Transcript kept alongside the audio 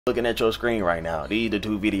Looking at your screen right now, these are the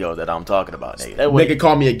two videos that I'm talking about, nigga. Nigga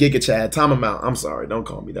call me a Giga Chad. Time him out. I'm sorry. Don't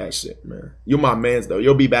call me that shit, man. You my mans, though.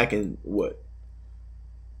 You'll be back in, what?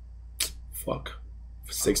 Fuck.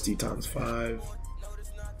 60 times 5.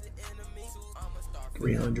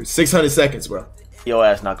 300. 600 seconds, bro. Your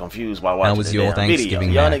ass not confused by watching this damn video.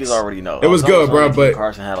 Y'all niggas already know. It was good, bro, but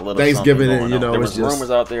Carson had a little Thanksgiving, you know, there was just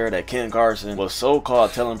rumors out there that Ken Carson was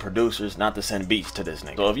so-called telling producers not to send beats to this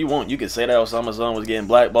nigga. So if you want, you could say that Osamason was getting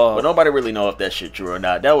blackballed, but nobody really know if that shit true or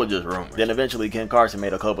not. That was just rumors. Then eventually Ken Carson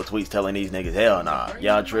made a couple tweets telling these niggas, hell nah,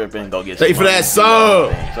 y'all tripping, go get some money. Thank you for that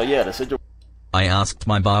sub. So yeah, the situation. I asked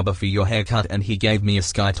my barber for your haircut and he gave me a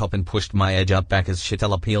sky top and pushed my edge up back as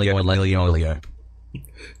shitalapeolio.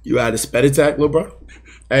 You had a sped attack, little bro?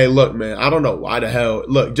 Hey, look, man, I don't know why the hell.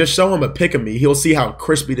 Look, just show him a pic of me. He'll see how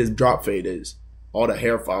crispy this drop fade is. All the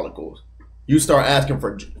hair follicles. You start asking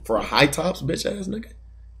for high tops, bitch ass nigga.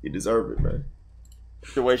 You deserve it, man.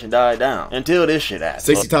 Situation died down until this shit happened.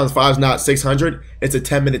 60 times 5 is not 600. It's a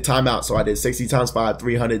 10-minute timeout. So I did 60 times 5,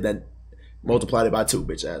 300, then multiplied it by 2,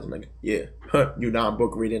 bitch ass nigga. Yeah. You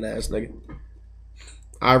non-book reading ass nigga.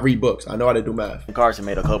 I read books. I know how to do math. Carson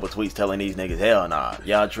made a couple tweets telling these niggas, hell nah,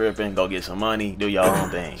 y'all tripping, go get some money, do your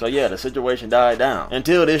own thing. So yeah, the situation died down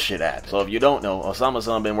until this shit happened. So if you don't know,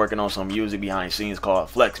 Osamason been working on some music behind scenes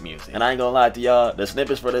called Flex Music. And I ain't gonna lie to y'all, the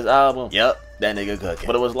snippets for this album, yep, that nigga cooking.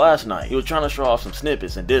 But it was last night. He was trying to show off some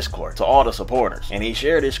snippets in Discord to all the supporters. And he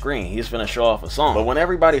shared his screen. He's finna show off a song. But when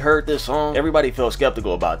everybody heard this song, everybody felt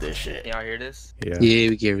skeptical about this shit. Y'all hear this? Yeah. Yeah,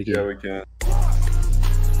 we can. Yeah, we can.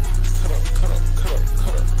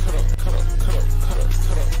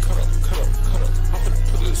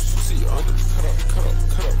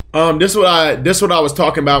 This what I was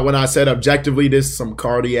talking about when I said objectively this is some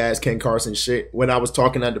Cardi ass Ken Carson shit. When I was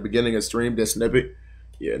talking at the beginning of stream, this snippet.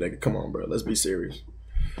 Yeah, nigga, come on, bro. Let's be serious.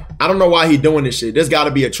 I don't know why he doing this shit. This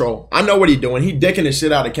gotta be a troll. I know what he doing. He dicking the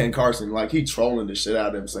shit out of Ken Carson. Like he trolling the shit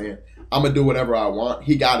out of him, saying, I'm gonna do whatever I want.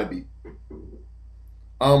 He gotta be.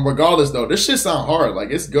 Regardless though, this shit sound hard.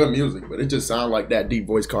 Like it's good music, but it just sound like that deep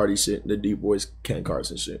voice Cardi shit, the deep voice Ken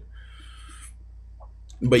Carson shit.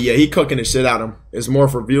 But yeah, he cooking the shit out of him. It's more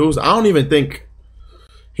for views. I don't even think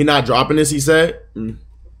he not dropping this, he said.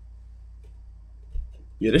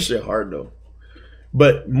 Yeah, this shit hard though.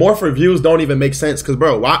 But more for views don't even make sense. Cause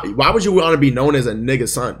bro, why would you want to be known as a nigga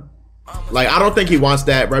son? Like I don't think he wants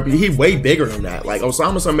that rep. He way bigger than that. Like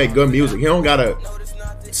Osamason make good music. He don't gotta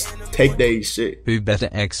take they shit. Who better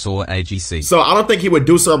X or AGC? So I don't think he would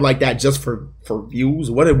do something like that just for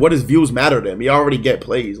views. What does views matter to him? He already get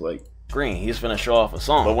plays like. Screen. He's finna show off a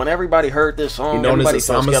song. But when everybody heard this song, you everybody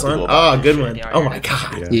felt skeptical about good one. Oh my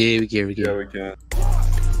god. Yeah, we can. Yeah, we can.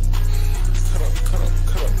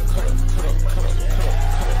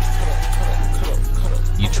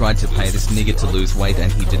 You tried to pay this nigga to lose weight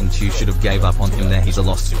and he didn't. You should have gave up on him there. He's a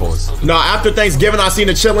lost cause. No, after Thanksgiving, I seen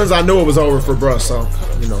the chillings. I knew it was over for bro. So,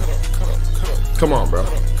 you know. Come on, bro.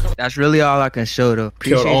 That's really all I can show though.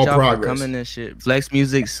 Appreciate all y'all progress. for coming and shit. Flex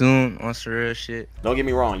Music soon on some real shit. Don't get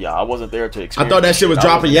me wrong, y'all. I wasn't there to experience. I thought that shit was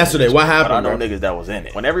dropping yesterday. What happened? But I know niggas that was in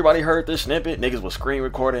it. When everybody heard this snippet, niggas was screen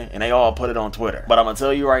recording and they all put it on Twitter. But I'm gonna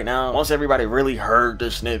tell you right now, once everybody really heard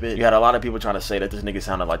this snippet, you had a lot of people trying to say that this nigga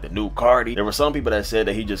sounded like the new Cardi. There were some people that said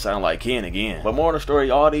that he just sounded like Ken again. But more of the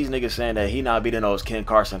story, all these niggas saying that he not beating those Ken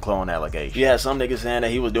Carson clone allegations. You had some niggas saying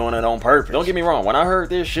that he was doing it on purpose. Don't get me wrong, when I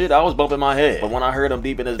heard this shit, I was bumping my head. But when I heard him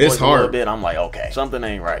deep in his voice a little bit, I'm like, okay, something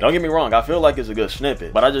ain't right. Don't get me wrong, I feel like it's a good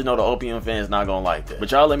snippet, but I just know the Opium fans not gonna like this.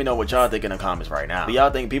 But y'all let me know what y'all think in the comments right now. Do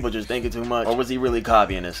y'all think people just thinking too much, or was he really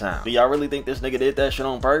copying this sound? Do y'all really think this nigga did that shit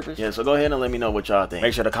on purpose? Yeah, so go ahead and let me know what y'all think.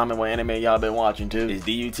 Make sure to comment what anime y'all been watching too. It's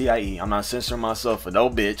DUTIE. I'm not censoring myself for no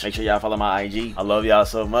bitch. Make sure y'all follow my IG. I love y'all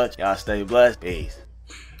so much. Y'all stay blessed. Peace.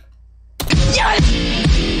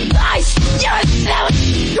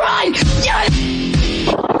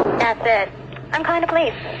 That's it. I'm kind of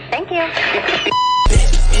pleased. Thank you.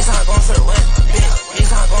 It's not going for the win, bitch. It's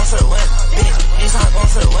not going for the win, bitch. It's not going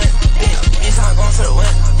for the win, bitch. It's not going for the win,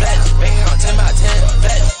 black. Making on 10 by 10,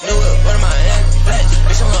 black. New whip, what am I in, black?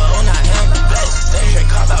 Bitch, I'm gonna own that him, black. Let me straight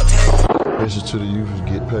cop out 10. Message to the youth is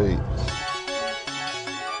get paid.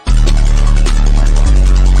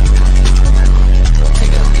 Take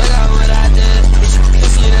a look at what I did, bitch. You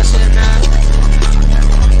see that shit now?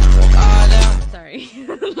 Sorry.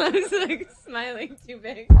 I was like smiling too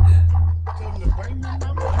big. I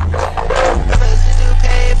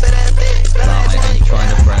ain't trying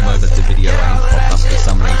to frame over the video and pop up for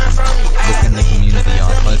some reason. Look in the community, I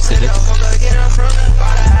posted it.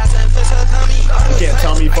 You can't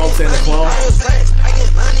tell me folks ain't a clone. I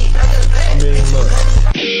mean, look.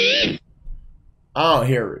 I don't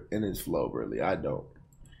hear it in his flow, really. I don't.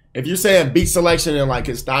 If you're saying beat selection and like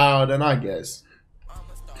his style, then I guess.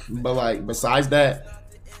 But like besides that,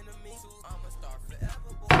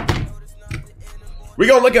 we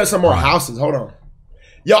gonna look at some more houses. Hold on.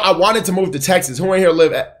 Yo, I wanted to move to Texas. Who in here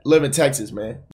live in Texas, man?